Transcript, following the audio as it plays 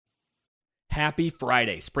Happy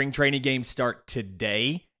Friday. Spring training games start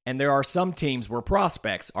today, and there are some teams where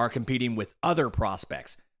prospects are competing with other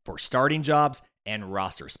prospects for starting jobs and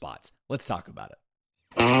roster spots. Let's talk about it.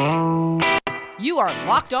 You are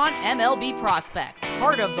Locked On MLB Prospects,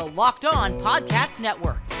 part of the Locked On Podcast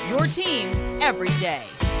Network, your team every day.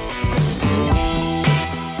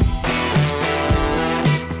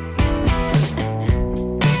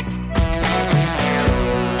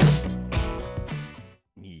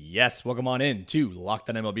 Yes, welcome on in to Locked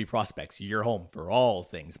On MLB Prospects, your home for all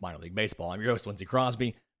things minor league baseball. I'm your host, Lindsey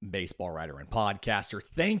Crosby, baseball writer and podcaster.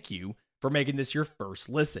 Thank you for making this your first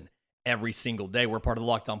listen. Every single day, we're part of the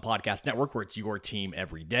Locked On Podcast Network, where it's your team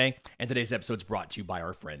every day. And today's episode is brought to you by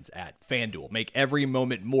our friends at FanDuel. Make every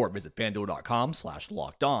moment more. Visit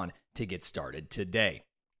FanDuel.com/lockedon to get started today.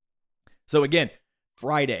 So again,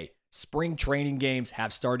 Friday, spring training games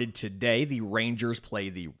have started today. The Rangers play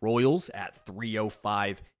the Royals at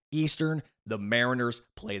 3:05 Eastern. The Mariners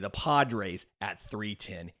play the Padres at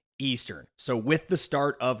 3:10 Eastern. So with the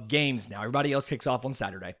start of games now, everybody else kicks off on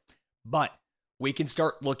Saturday, but we can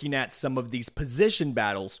start looking at some of these position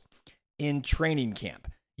battles in training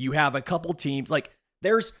camp. You have a couple teams, like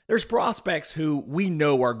there's prospects who we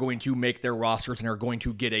know are going to make their rosters and are going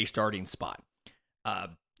to get a starting spot.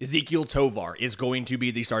 Ezequiel Tovar is going to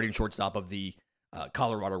be the starting shortstop of the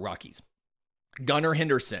Colorado Rockies. Gunnar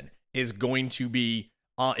Henderson is going to be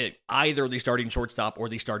either the starting shortstop or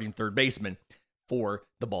the starting third baseman for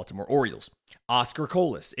the Baltimore Orioles. Oscar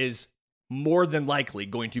Colas is more than likely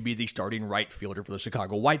going to be the starting right fielder for the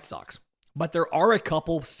Chicago White Sox. But there are a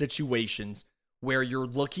couple situations where you're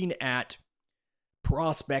looking at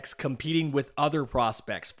prospects competing with other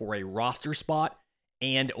prospects for a roster spot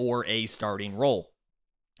and or a starting role.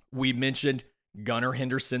 We mentioned Gunnar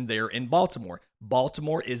Henderson there in Baltimore.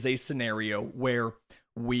 Baltimore is a scenario where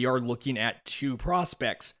we are looking at two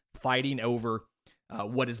prospects fighting over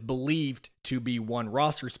what is believed to be one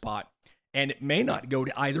roster spot, and it may not go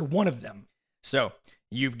to either one of them. So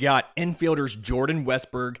you've got infielders Jordan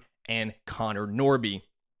Westburg and Connor Norby,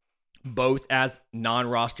 both as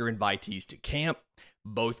non-roster invitees to camp,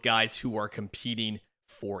 both guys who are competing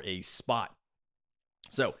for a spot.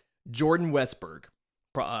 So Jordan Westburg,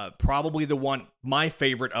 probably the one, my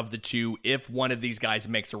favorite of the two, if one of these guys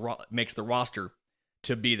makes the roster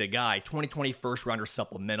to be the guy. 2020 first rounder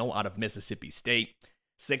supplemental out of Mississippi State,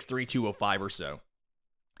 6'3", 205 or so.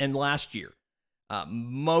 And last year,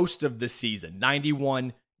 most of the season,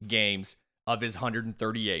 91 games of his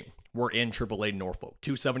 138 were in AAA Norfolk.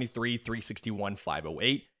 273, 361,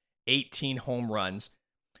 508, 18 home runs,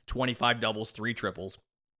 25 doubles, 3 triples,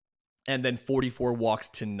 and then 44 walks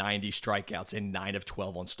to 90 strikeouts and 9 of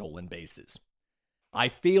 12 on stolen bases. I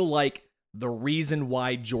feel like the reason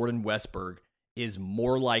why Jordan Westburg is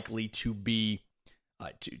more likely to be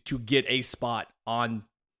to get a spot on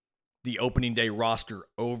the opening day roster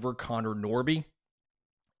over Connor Norby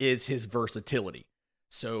is his versatility.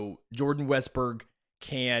 So Jordan Westburg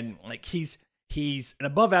can, he's an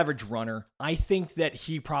above average runner. I think that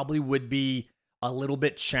he probably would be a little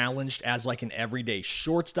bit challenged as like an everyday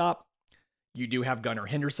shortstop. You do have Gunnar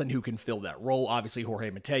Henderson who can fill that role. Obviously,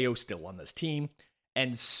 Jorge Mateo still on this team.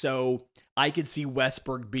 And so I could see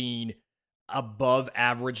Westburg being above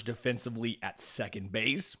average defensively at second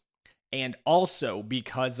base. And also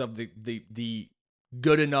because of the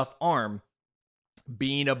good enough arm,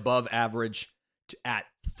 being above average at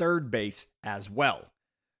third base as well.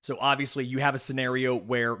 So obviously you have a scenario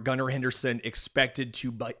where Gunnar Henderson expected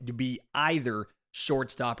to be either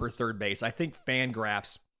shortstop or third base. I think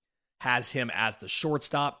Fangraphs has him as the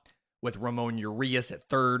shortstop with Ramon Urias at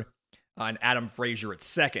third and Adam Frazier at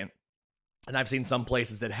second. And I've seen some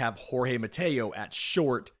places that have Jorge Mateo at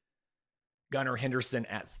short, Gunnar Henderson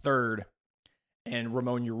at third, and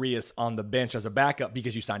Ramon Urias on the bench as a backup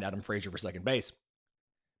because you signed Adam Frazier for second base.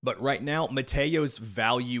 But right now, Mateo's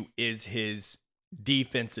value is his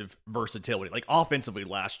defensive versatility. Like offensively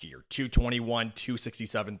last year, 221,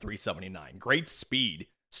 267, 379. Great speed,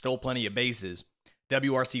 stole plenty of bases,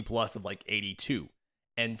 WRC plus of like 82.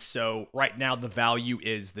 And so right now the value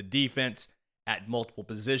is the defense at multiple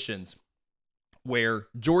positions, where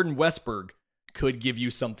Jordan Westburg could give you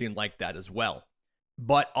something like that as well,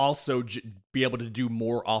 but also be able to do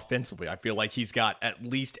more offensively. I feel like he's got at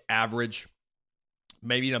least average,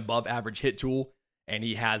 maybe an above average hit tool, and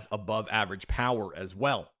he has above average power as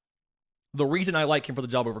well. The reason I like him for the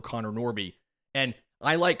job over Connor Norby, and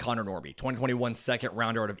I like Connor Norby, 2021 second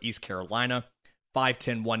rounder out of East Carolina,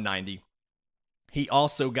 5'10", 190. He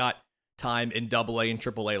also got time in AA and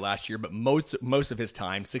AAA last year, but most of his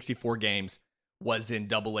time, 64 games, was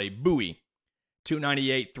in AA Bowie.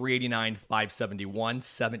 298, 389, 571,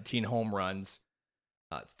 17 home runs,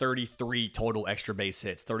 33 total extra base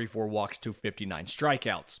hits, 34 walks, 259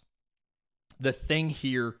 strikeouts. The thing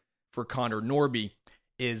here for Connor Norby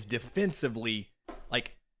is defensively,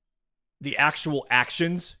 like the actual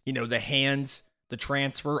actions, the hands, the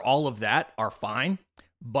transfer, all of that are fine,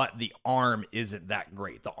 but the arm isn't that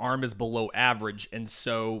great. The arm is below average, and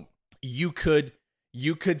so you could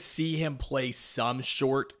see him play some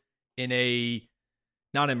short in a,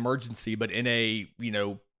 not emergency, but in a,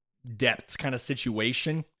 depth kind of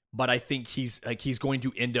situation. But I think he's going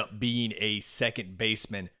to end up being a second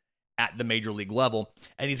baseman at the major league level,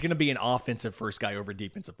 and he's going to be an offensive first guy over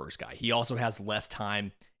defensive first guy. He also has less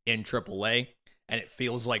time in AAA, and it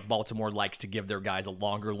feels like Baltimore likes to give their guys a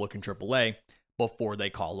longer look in AAA before they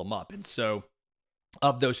call them up. And so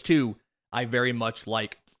of those two, I very much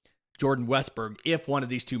like Jordan Westburg, if one of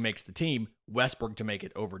these two makes the team, Westburg to make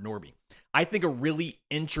it over Norby. I think a really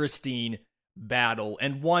interesting battle,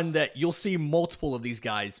 and one that you'll see multiple of these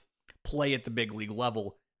guys play at the big league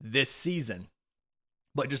level this season,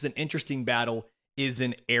 but just an interesting battle is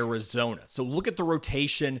in Arizona. So look at the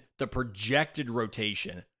rotation, the projected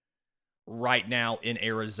rotation right now in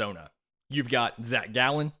Arizona. You've got Zach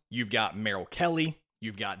Gallen, you've got Merrill Kelly,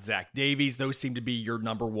 you've got Zach Davies. Those seem to be your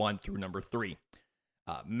number 1 through number 3.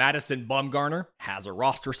 Madison Bumgarner has a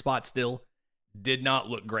roster spot still. Did not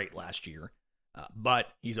look great last year, but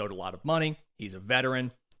he's owed a lot of money. He's a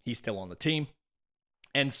veteran. He's still on the team.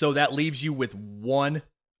 And so that leaves you with one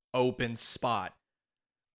open spot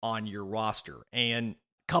on your roster. And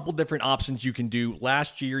a couple different options you can do.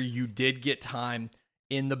 Last year, you did get time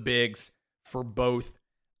in the bigs for both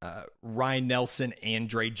Ryan Nelson and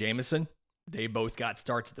Dre Jameson. They both got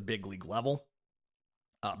starts at the big league level.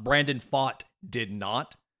 Brandon Pfaadt did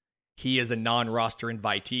not. He is a non-roster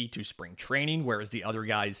invitee to spring training, whereas the other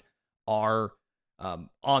guys are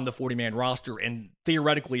on the 40-man roster. And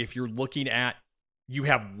theoretically, if you're looking at, you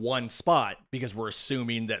have one spot, because we're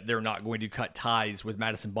assuming that they're not going to cut ties with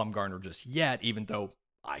Madison Bumgarner just yet, even though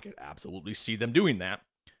I could absolutely see them doing that,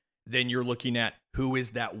 then you're looking at who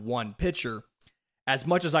is that one pitcher. As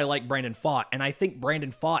much as I like Brandon Pfaadt, and I think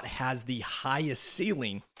Brandon Pfaadt has the highest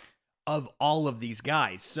ceiling of all of these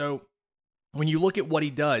guys. So when you look at what he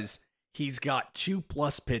does, he's got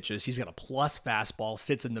 2+ pitches. He's got a plus fastball,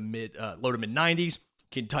 sits in the low to mid 90s,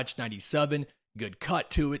 can touch 97, good cut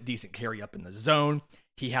to it, decent carry up in the zone.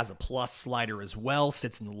 He has a plus slider as well,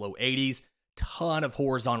 sits in the low 80s, ton of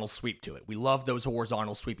horizontal sweep to it. We love those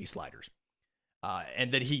horizontal sweepy sliders.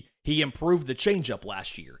 And then he improved the changeup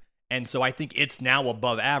last year. And so I think it's now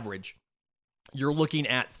above average. You're looking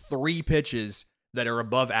at 3 pitches that are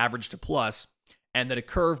above average to plus, and then a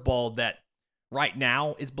curveball that right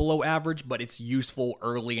now is below average, but it's useful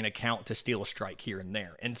early in a count to steal a strike here and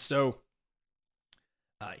there. And so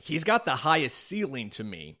he's got the highest ceiling to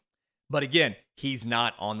me, but again, he's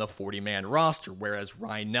not on the 40-man roster, whereas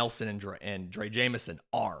Ryan Nelson and Dre Jameson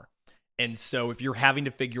are. And so if you're having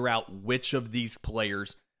to figure out which of these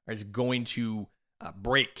players is going to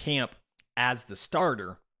break camp as the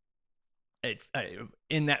starter,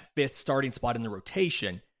 in that 5th starting spot in the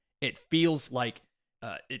rotation, it feels like,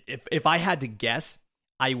 if I had to guess,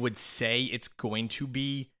 I would say it's going to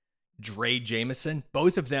be Dre Jameson.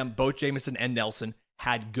 Both of them, both Jameson and Nelson,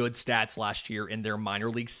 had good stats last year in their minor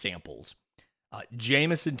league samples.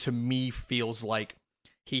 Jameson, to me, feels like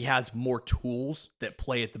he has more tools that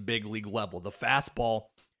play at the big league level. The fastball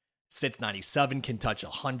sits 97, can touch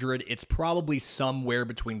 100. It's probably somewhere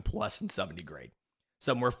between plus and 70 grade.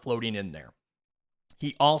 Somewhere floating in there.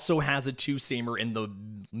 He also has a 2-seamer in the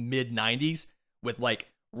mid 90s with like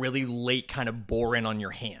really late kind of bore in on your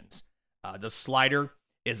hands. The slider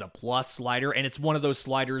is a plus slider, and it's one of those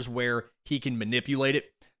sliders where he can manipulate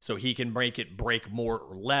it, so he can make it break more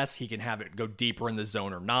or less. He can have it go deeper in the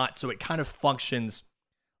zone or not. So it kind of functions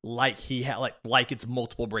like like it's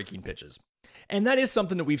multiple breaking pitches. And that is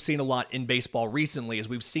something that we've seen a lot in baseball recently, is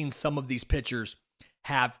we've seen some of these pitchers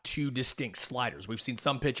have 2 distinct sliders. We've seen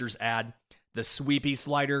some pitchers add the sweepy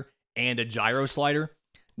slider and a gyro slider.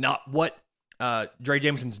 Not what Dre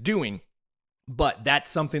Jameson's doing, but that's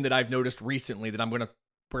something that I've noticed recently that we're going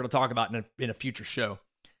to talk about in a future show.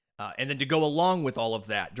 And then to go along with all of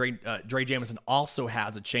that, Dre Jameson also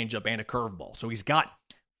has a changeup and a curveball. So he's got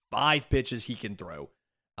 5 pitches he can throw.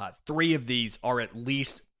 3 of these are at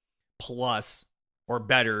least plus or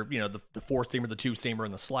better, the 4-seamer, the 2-seamer,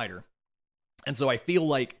 and the slider. And so I feel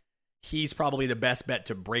like he's probably the best bet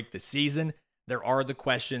to break the season. There are the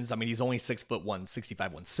questions. I mean, he's only 6'1", 65,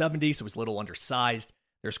 170, so he's a little undersized.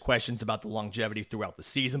 There's questions about the longevity throughout the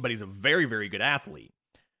season, but he's a very, very good athlete.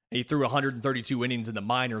 He threw 132 innings in the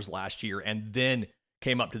minors last year and then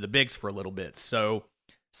came up to the bigs for a little bit. So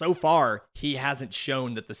far, he hasn't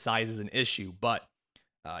shown that the size is an issue, but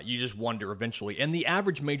you just wonder eventually. And the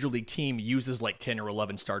average major league team uses like 10 or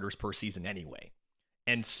 11 starters per season anyway.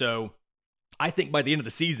 And so I think by the end of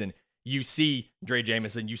the season, you see Dre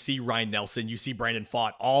Jameson, you see Ryan Nelson, you see Brandon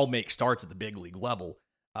Pfaadt all make starts at the big league level.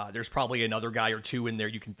 There's probably another guy or two in there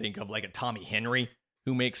you can think of, like a Tommy Henry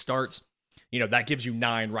who makes starts. That gives you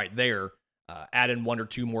 9 right there. Add in 1 or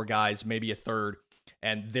 2 more guys, maybe a third,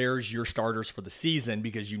 and there's your starters for the season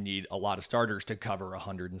because you need a lot of starters to cover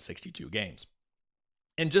 162 games.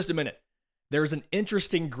 In just a minute, there's an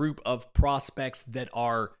interesting group of prospects that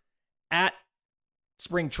are at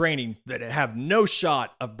spring training that have no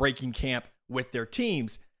shot of breaking camp with their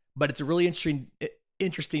teams, but it's a really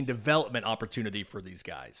interesting development opportunity for these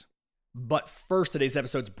guys. But first, today's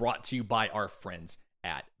episode is brought to you by our friends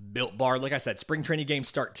at Built Bar. Like I said, spring training games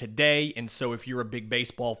start today, and so if you're a big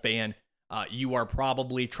baseball fan, you are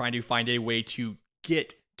probably trying to find a way to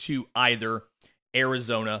get to either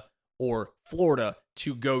Arizona or Florida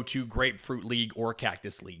to go to Grapefruit League or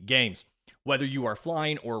Cactus League games. Whether you are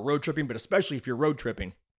flying or road tripping, but especially if you're road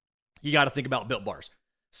tripping, you got to think about Built Bars.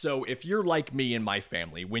 So if you're like me and my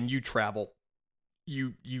family, when you travel,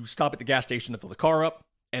 you stop at the gas station to fill the car up,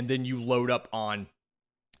 and then you load up on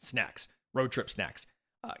snacks, road trip snacks,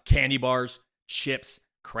 candy bars, chips,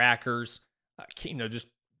 crackers, just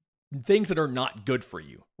things that are not good for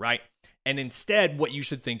you, right? And instead, what you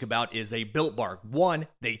should think about is a Built Bar. One,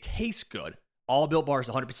 they taste good. All Built Bars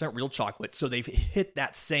 100% real chocolate, so they've hit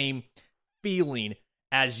that same feeling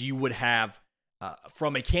as you would have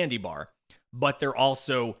from a candy bar, but they're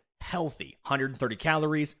also healthy. 130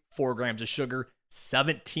 calories, 4 grams of sugar,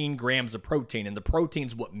 17 grams of protein, and the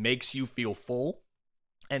protein's what makes you feel full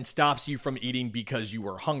and stops you from eating because you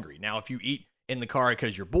are hungry. Now, if you eat in the car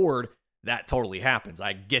because you're bored, that totally happens.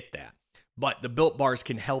 I get that. But the Built Bars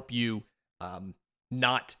can help you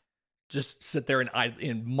not just sit there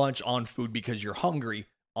and munch on food because you're hungry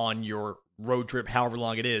on your road trip, however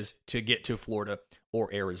long it is, to get to Florida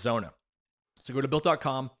or Arizona. So go to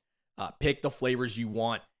Built.com, pick the flavors you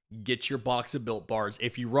want, get your box of Built Bars.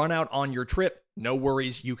 If you run out on your trip, no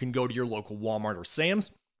worries. You can go to your local Walmart or Sam's.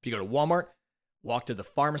 If you go to Walmart, walk to the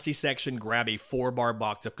pharmacy section, grab a 4-bar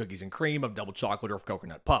box of cookies and cream, of double chocolate, or of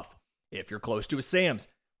coconut puff. If you're close to a Sam's,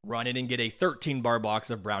 run in and get a 13-bar box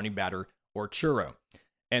of brownie batter or churro.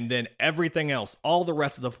 And then everything else, all the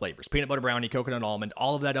rest of the flavors, peanut butter brownie, coconut almond,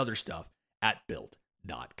 all of that other stuff at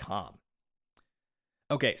Built.com.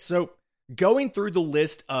 Okay, so going through the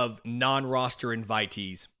list of non-roster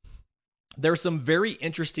invitees, there are some very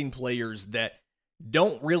interesting players that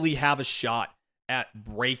don't really have a shot at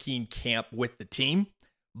breaking camp with the team,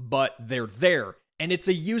 but they're there. And it's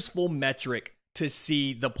a useful metric to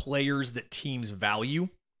see the players that teams value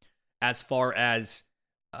as far as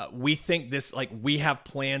we think this, like, we have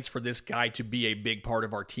plans for this guy to be a big part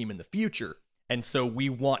of our team in the future. And so we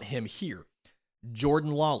want him here.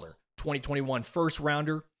 Jordan Lawlar, 2021 first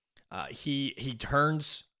rounder. He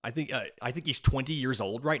turns, I think he's 20 years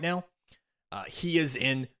old right now. He is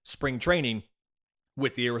in spring training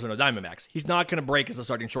with the Arizona Diamondbacks. He's not going to break as a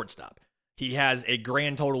starting shortstop. He has a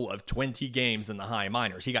grand total of 20 games in the high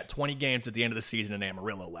minors. He got 20 games at the end of the season in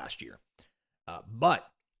Amarillo last year. But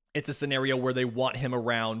it's a scenario where they want him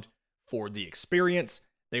around for the experience.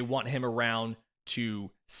 They want him around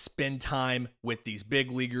to spend time with these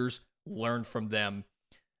big leaguers, learn from them,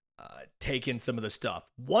 take in some of the stuff.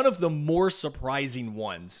 One of the more surprising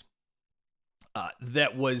ones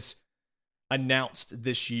that was announced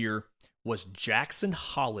this year was Jackson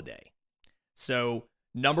Holliday. So,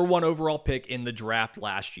 number 1 overall pick in the draft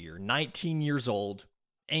last year, 19 years old,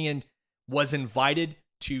 and was invited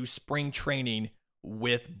to spring training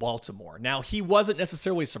with Baltimore. Now, he wasn't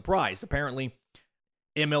necessarily surprised. Apparently,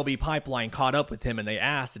 MLB Pipeline caught up with him and they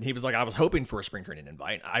asked, and he was like, I was hoping for a spring training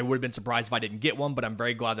invite. I would have been surprised if I didn't get one, but I'm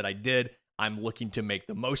very glad that I did. I'm looking to make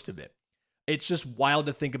the most of it. It's just wild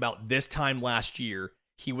to think about this time last year.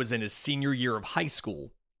 He was in his senior year of high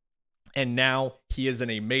school, and now he is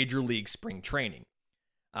in a major league spring training.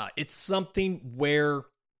 It's something where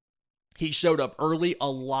he showed up early. A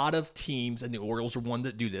lot of teams, and the Orioles are one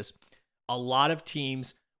that do this, a lot of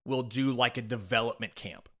teams will do like a development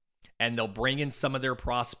camp, and they'll bring in some of their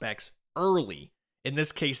prospects early. In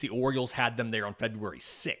this case, the Orioles had them there on February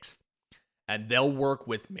 6th, and they'll work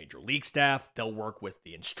with major league staff. They'll work with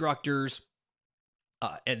the instructors,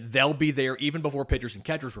 and they'll be there even before pitchers and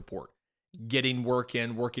catchers report, getting work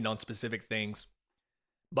in, working on specific things.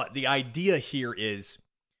 But the idea here is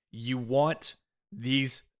you want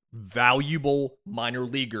these valuable minor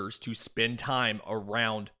leaguers to spend time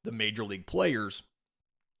around the major league players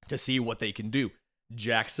to see what they can do.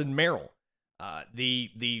 Jackson Merrill,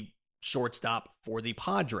 the shortstop for the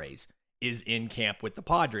Padres, is in camp with the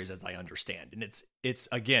Padres, as I understand. And it's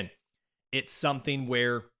again, it's something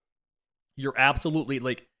where you're absolutely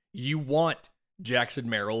like, you want Jackson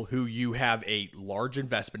Merrill, who you have a large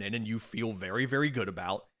investment in and you feel very, very good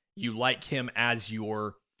about. You like him as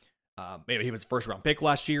your, maybe he was first round pick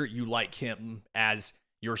last year. You like him as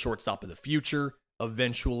your shortstop of the future.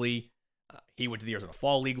 Eventually, he went to the Arizona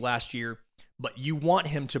Fall League last year. But you want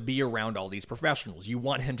him to be around all these professionals. You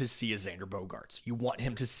want him to see a Xander Bogaerts. You want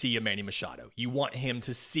him to see a Manny Machado. You want him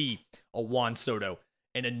to see a Juan Soto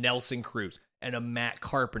and a Nelson Cruz and a Matt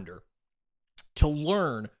Carpenter, to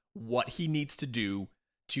learn what he needs to do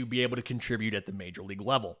to be able to contribute at the major league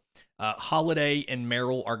level. Holiday and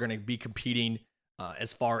Merrill are going to be competing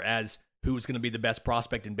as far as who's going to be the best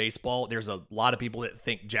prospect in baseball. There's a lot of people that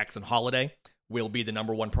think Jackson Holiday will be the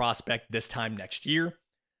number one prospect this time next year.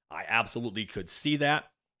 I absolutely could see that.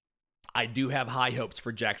 I do have high hopes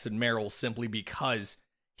for Jackson Merrill simply because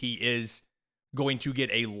he is going to get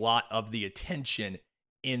a lot of the attention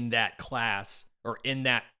in that class or in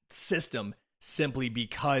that system simply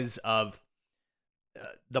because of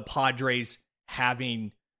the Padres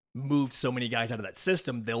having moved so many guys out of that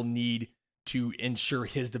system. They'll need to ensure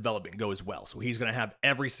his development goes well. So he's going to have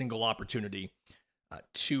every single opportunity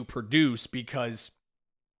to produce because,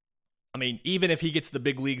 I mean, even if he gets to the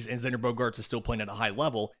big leagues and Xander Bogaerts is still playing at a high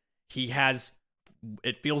level,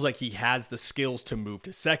 it feels like he has the skills to move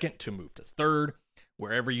to second, to move to third,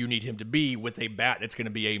 wherever you need him to be with a bat that's going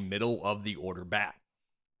to be a middle of the order bat.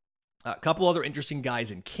 A couple other interesting guys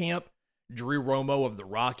in camp. Drew Romo of the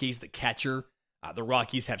Rockies, the catcher. The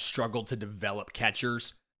Rockies have struggled to develop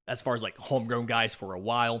catchers as far as like homegrown guys for a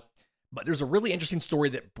while. But there's a really interesting story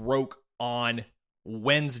that broke on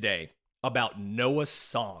Wednesday about Noah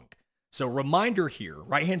Song. So reminder here,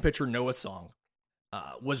 right-hand pitcher Noah Song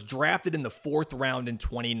was drafted in the 4th round in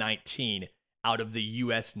 2019 out of the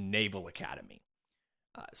U.S. Naval Academy.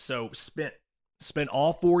 So spent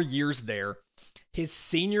all 4 years there. His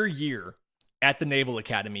senior year at the Naval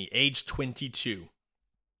Academy, age 22,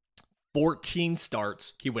 14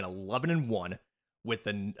 starts. He went 11-1 with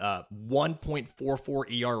a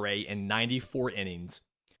 1.44 ERA and 94 innings,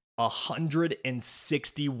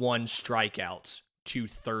 161 strikeouts to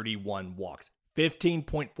 31 walks,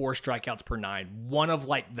 15.4 strikeouts per 9, one of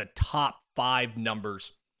like the top 5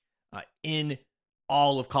 numbers in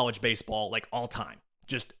all of college baseball, like all time.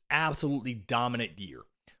 Just absolutely dominant year.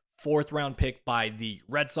 4th round pick by the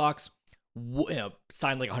Red Sox,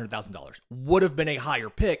 signed like $100,000. Would have been a higher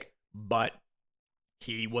pick, but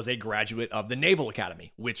he was a graduate of the Naval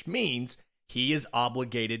Academy, which means he is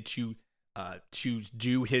obligated to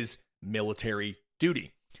do his military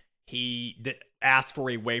duty. He asked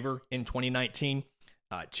for a waiver in 2019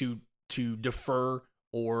 to defer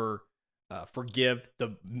or forgive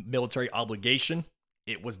the military obligation.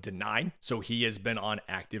 It was denied, so he has been on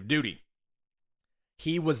active duty.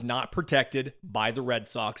 He was not protected by the Red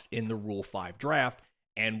Sox in the Rule 5 draft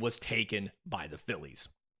and was taken by the Phillies.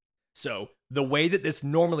 So the way that this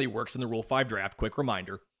normally works in the Rule 5 draft, quick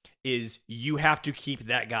reminder, is you have to keep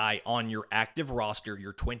that guy on your active roster,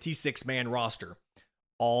 your 26-man roster,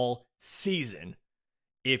 all season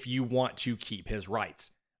if you want to keep his rights.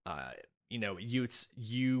 I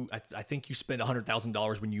think you spend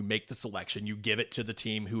 $100,000 when you make the selection. You give it to the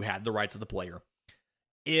team who had the rights of the player.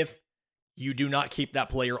 If you do not keep that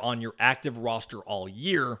player on your active roster all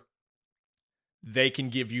year, they can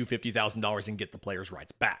give you $50,000 and get the player's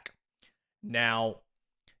rights back. Now,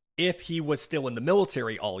 if he was still in the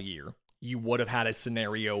military all year, you would have had a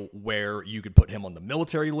scenario where you could put him on the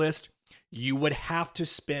military list. He'd have to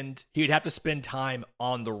spend time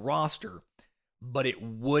on the roster, but it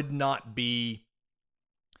would not be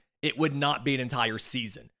an entire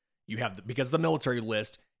season. Because of the military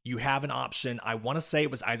list, you have an option. I want to say it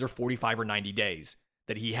was either 45 or 90 days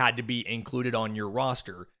that he had to be included on your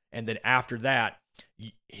roster. And then after that,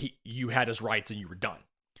 you had his rights and you were done.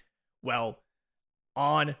 Well,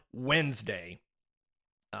 on Wednesday,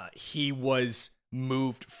 he was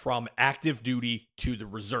moved from active duty to the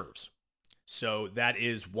reserves. So that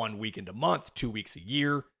is 1 weekend a month, 2 weeks a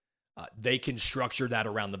year. They can structure that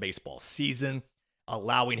around the baseball season,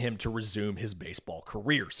 allowing him to resume his baseball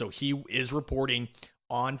career. So he is reporting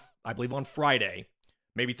on Friday,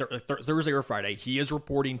 maybe Thursday or Friday, he is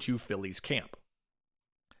reporting to Phillies camp.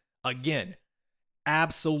 Again,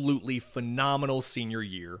 absolutely phenomenal senior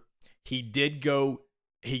year. He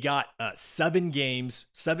got 7 games,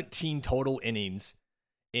 17 total innings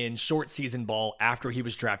in short season ball after he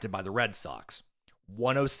was drafted by the Red Sox.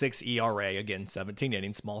 106 ERA, again, 17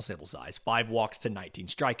 innings, small sample size, 5 walks to 19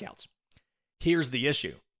 strikeouts. Here's the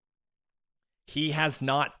issue. He has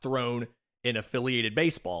not thrown in affiliated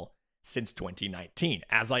baseball since 2019.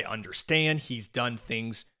 As I understand, he's done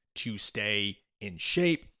things to stay in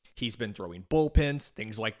shape. He's been throwing bullpens,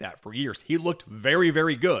 things like that for years. He looked very,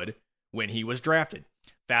 very good when he was drafted.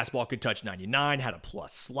 Fastball could touch 99, had a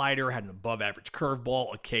plus slider, had an above average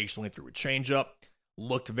curveball, occasionally threw a changeup,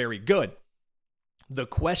 looked very good. The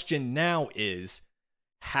question now is,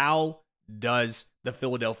 how does the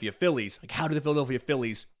Philadelphia Phillies,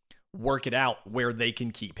 work it out where they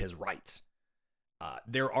can keep his rights?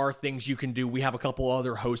 There are things you can do. We have a couple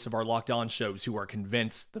other hosts of our Locked On shows who are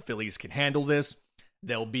convinced the Phillies can handle this.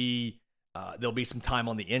 There'll be some time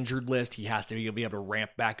on the injured list. He has to be able to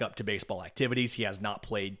ramp back up to baseball activities. He has not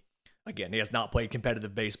played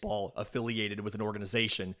competitive baseball affiliated with an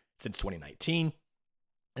organization since 2019.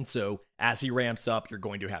 And so as he ramps up, you're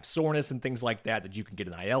going to have soreness and things like that you can get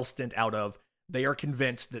an IL stint out of. They are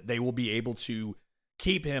convinced that they will be able to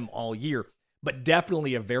keep him all year. But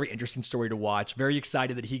definitely a very interesting story to watch. Very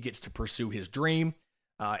excited that he gets to pursue his dream.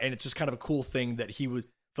 And it's just kind of a cool thing that he would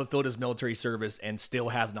fulfill his military service and still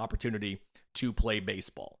has an opportunity to play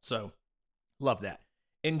baseball. So love that.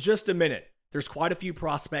 In just a minute, there's quite a few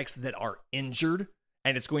prospects that are injured,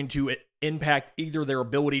 and it's going to impact either their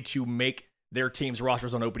ability to make their team's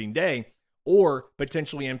rosters on opening day or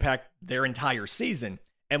potentially impact their entire season.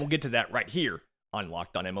 And we'll get to that right here on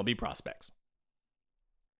Locked On MLB Prospects.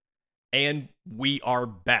 And we are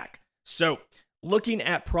back. So looking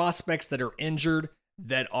at prospects that are injured,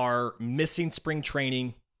 that are missing spring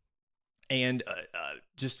training, and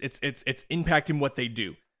just it's impacting what they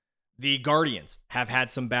do. The Guardians have had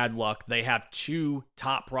some bad luck. They have 2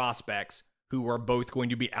 top prospects who are both going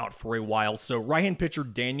to be out for a while. So right-hand pitcher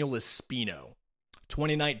Daniel Espino,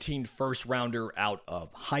 2019 first rounder out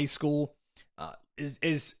of high school,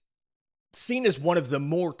 is seen as one of the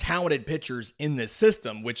more talented pitchers in this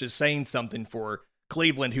system, which is saying something for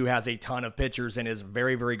Cleveland, who has a ton of pitchers and is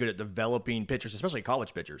very, very good at developing pitchers, especially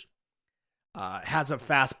college pitchers. Has a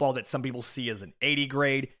fastball that some people see as an 80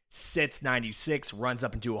 grade, sits 96, runs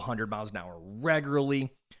up into 100 miles an hour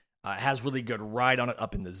regularly, has really good ride on it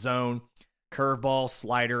up in the zone. Curveball,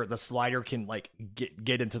 slider. The slider can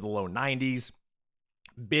get into the low 90s.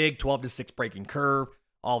 Big 12-6 breaking curve,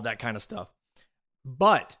 all that kind of stuff.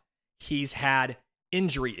 But he's had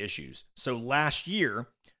injury issues. So last year,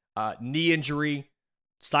 knee injury,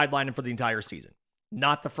 sidelined him for the entire season.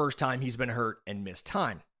 Not the first time he's been hurt and missed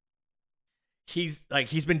time. He's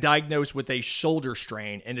been diagnosed with a shoulder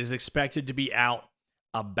strain and is expected to be out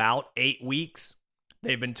about 8 weeks.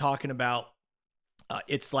 They've been talking about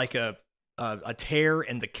it's like a tear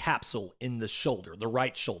in the capsule in the shoulder, the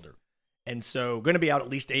right shoulder. And so going to be out at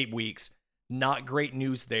least 8 weeks. Not great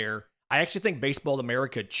news there. I actually think Baseball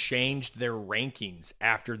America changed their rankings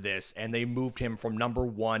after this, and they moved him from number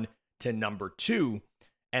 1 to number 2,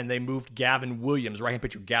 and they moved Gavin Williams, right-hand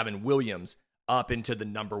pitcher Gavin Williams, up into the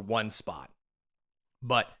number 1 spot.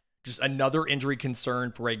 But just another injury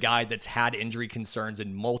concern for a guy that's had injury concerns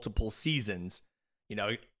in multiple seasons. You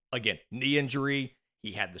know, again, knee injury.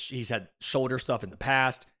 He's had shoulder stuff in the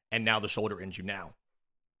past, and now the shoulder injury now.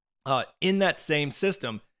 In that same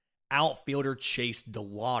system, outfielder Chase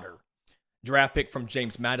DeLauder, draft pick from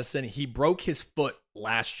James Madison. He broke his foot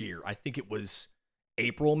last year. I think it was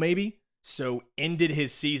April maybe. So ended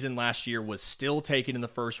his season last year, was still taken in the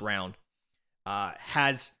first round.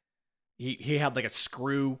 He had like a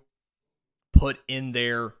screw put in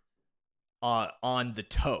there on the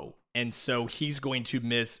toe. And so he's going to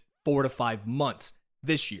miss 4 to 5 months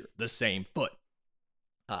this year, the same foot.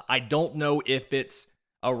 I don't know if it's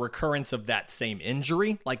a recurrence of that same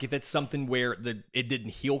injury, like if it's something where it didn't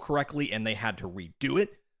heal correctly and they had to redo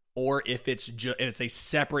it, or if it's a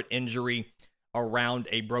separate injury around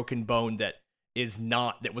a broken bone that was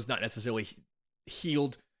not necessarily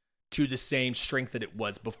healed to the same strength that it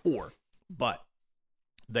was before. But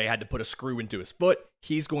they had to put a screw into his foot.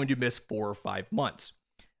 He's going to miss 4 or 5 months.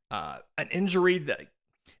 An injury that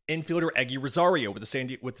infielder Eggy Rosario with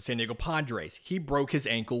the San Diego Padres. He broke his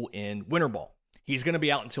ankle in winter ball. He's going to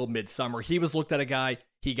be out until midsummer. He was looked at a guy.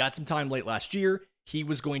 He got some time late last year. He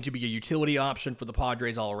was going to be a utility option for the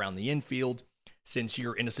Padres all around the infield, since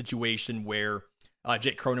you're in a situation where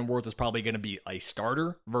Jake Cronenworth is probably going to be a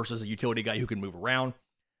starter versus a utility guy who can move around.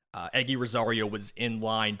 Eggy Rosario was in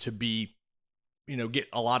line to be, get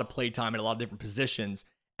a lot of play time in a lot of different positions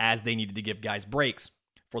as they needed to give guys breaks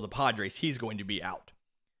for the Padres. He's going to be out.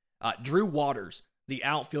 Drew Waters, the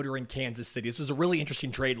outfielder in Kansas City. This was a really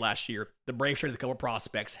interesting trade last year. The Braves traded a couple of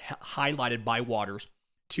prospects highlighted by Waters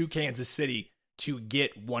to Kansas City to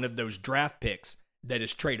get one of those draft picks that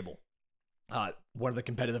is tradable, one of the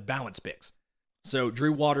competitive balance picks. So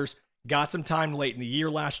Drew Waters got some time late in the year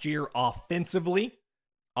last year. Offensively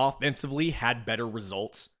had better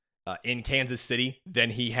results in Kansas City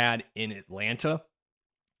than he had in Atlanta.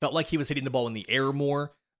 Felt like he was hitting the ball in the air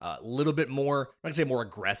more, a little bit more, I'm not going to say more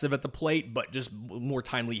aggressive at the plate, but just more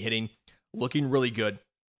timely hitting, looking really good.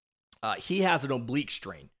 He has an oblique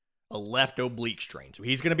strain, a left oblique strain. So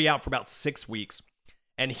he's going to be out for about 6 weeks.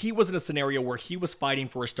 And he was in a scenario where he was fighting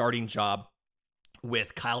for a starting job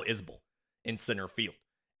with Kyle Isbell in center field.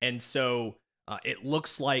 And so it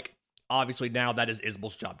looks like, obviously, now that is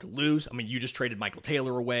Isbell's job to lose. I mean, you just traded Michael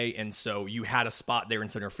Taylor away, and so you had a spot there in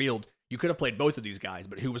center field. You could have played both of these guys,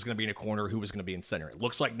 but who was going to be in a corner, who was going to be in center? It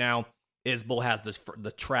looks like now Isbell has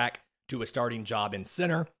the track to a starting job in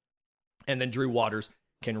center, and then Drew Waters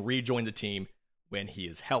can rejoin the team when he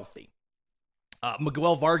is healthy.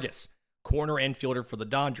 Miguel Vargas, corner infielder for the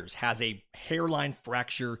Dodgers, has a hairline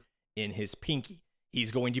fracture in his pinky.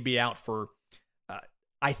 He's going to be out for,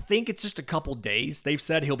 I think it's just a couple days. They've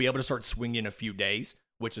said he'll be able to start swinging in a few days,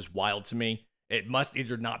 which is wild to me. It must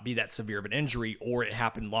either not be that severe of an injury or it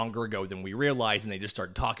happened longer ago than we realized and they just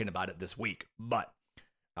started talking about it this week. But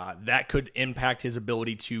that could impact his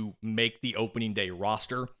ability to make the opening day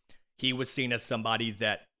roster. He was seen as somebody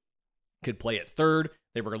that could play at third.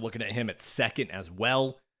 They were looking at him at second as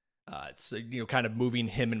well. So, kind of moving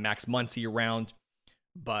him and Max Muncy around.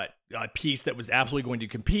 But a piece that was absolutely going to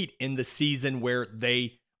compete in the season where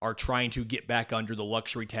they are trying to get back under the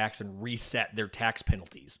luxury tax and reset their tax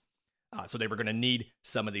penalties. So they were going to need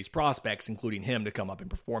some of these prospects, including him, to come up and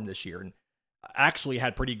perform this year. And actually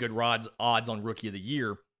had pretty good odds on Rookie of the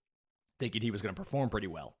Year, thinking he was going to perform pretty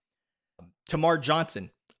well. Tamar Johnson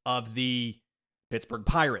of the Pittsburgh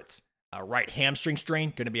Pirates, right hamstring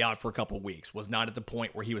strain, going to be out for a couple of weeks. Was not at the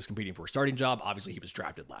point where he was competing for a starting job. Obviously, he was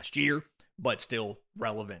drafted last year, but still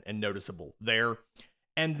relevant and noticeable there.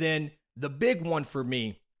 And then the big one for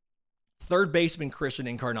me, third baseman Christian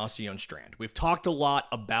Encarnacion Strand. We've talked a lot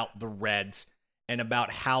about the Reds and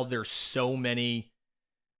about how there's so many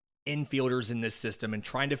infielders in this system and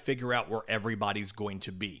trying to figure out where everybody's going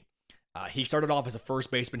to be. He started off as a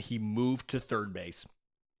first baseman. He moved to third base.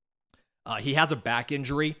 He has a back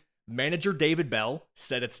injury. Manager David Bell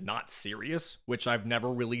said it's not serious, which I've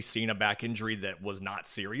never really seen a back injury that was not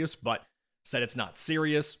serious, but said it's not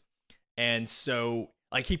serious. And so,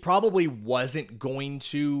 he probably wasn't going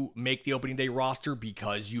to make the opening day roster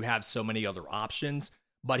because you have so many other options,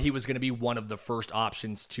 but he was going to be one of the first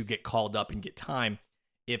options to get called up and get time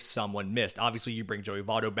if someone missed. Obviously, you bring Joey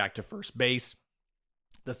Votto back to first base.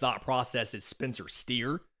 The thought process is Spencer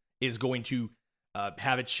Steer is going to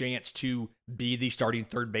have a chance to be the starting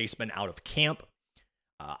third baseman out of camp.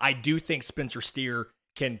 I do think Spencer Steer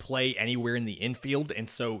can play anywhere in the infield, and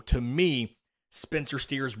so to me, Spencer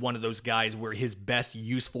Steer is one of those guys where his best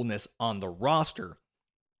usefulness on the roster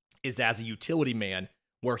is as a utility man,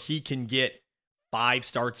 where he can get 5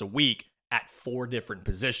 starts a week at 4 different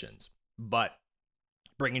positions. But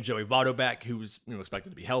bringing Joey Votto back, who's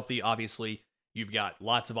expected to be healthy, obviously, you've got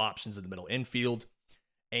lots of options in the middle infield.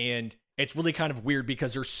 And it's really kind of weird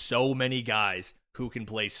because there's so many guys who can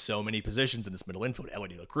play so many positions in this middle infield. Elly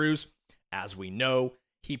De La Cruz, as we know,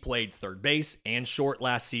 he played third base and short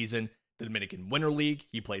last season. The Dominican Winter League,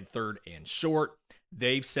 he played third and short.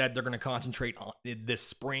 They've said they're going to concentrate on this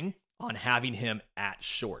spring on having him at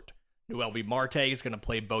short. Noelvi Marte is going to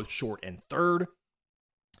play both short and third.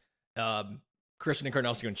 Christian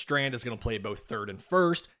Encarnacion Strand is going to play both third and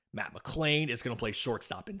first. Matt McLain is going to play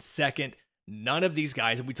shortstop and second. None of these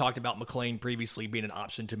guys, and we talked about McLain previously being an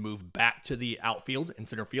option to move back to the outfield and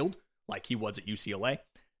center field like he was at UCLA.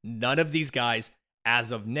 None of these guys,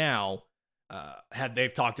 as of now,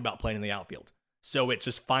 they've talked about playing in the outfield. So it's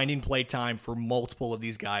just finding play time for multiple of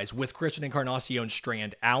these guys with Christian Encarnacion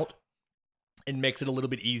Strand out, and makes it a little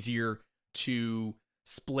bit easier to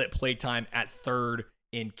split play time at third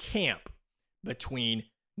in camp between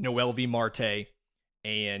Noelvi Marte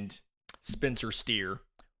and Spencer Steer,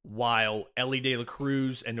 while Elly De La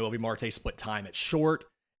Cruz and Noelvi Marte split time at short,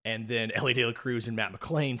 and then Elly De La Cruz and Matt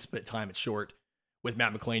McLain split time at short, with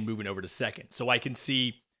Matt McLain moving over to second. So I can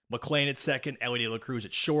see McLain at second, Elly De La Cruz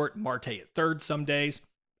at short, Marte at third some days.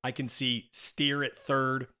 I can see Steer at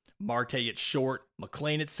third, Marte at short,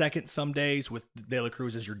 McLain at second some days with De La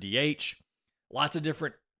Cruz as your DH. Lots of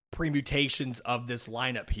different permutations of this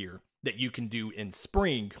lineup here that you can do in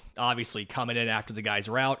spring, obviously coming in after the guys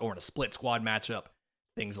are out or in a split squad matchup,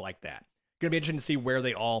 things like that. Going to be interesting to see where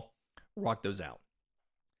they all rock those out.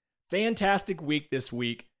 fantastic week this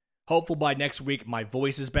week. Hopeful by next week my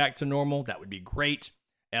voice is back to normal. That would be great.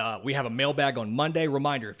 We have a mailbag on Monday.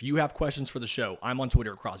 Reminder, if you have questions for the show, I'm on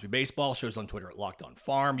Twitter at Crosby Baseball. Show's on Twitter at Locked On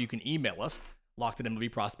Farm. You can email us,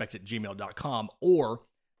 lockedonmlbprospects@gmail.com, or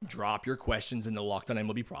drop your questions in the Locked On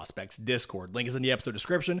MLB Prospects Discord. Link is in the episode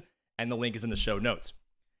description, and the link is in the show notes.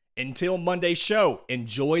 Until Monday's show,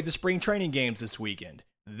 enjoy the spring training games this weekend.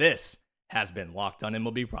 This has been Locked On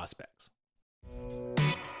MLB Prospects.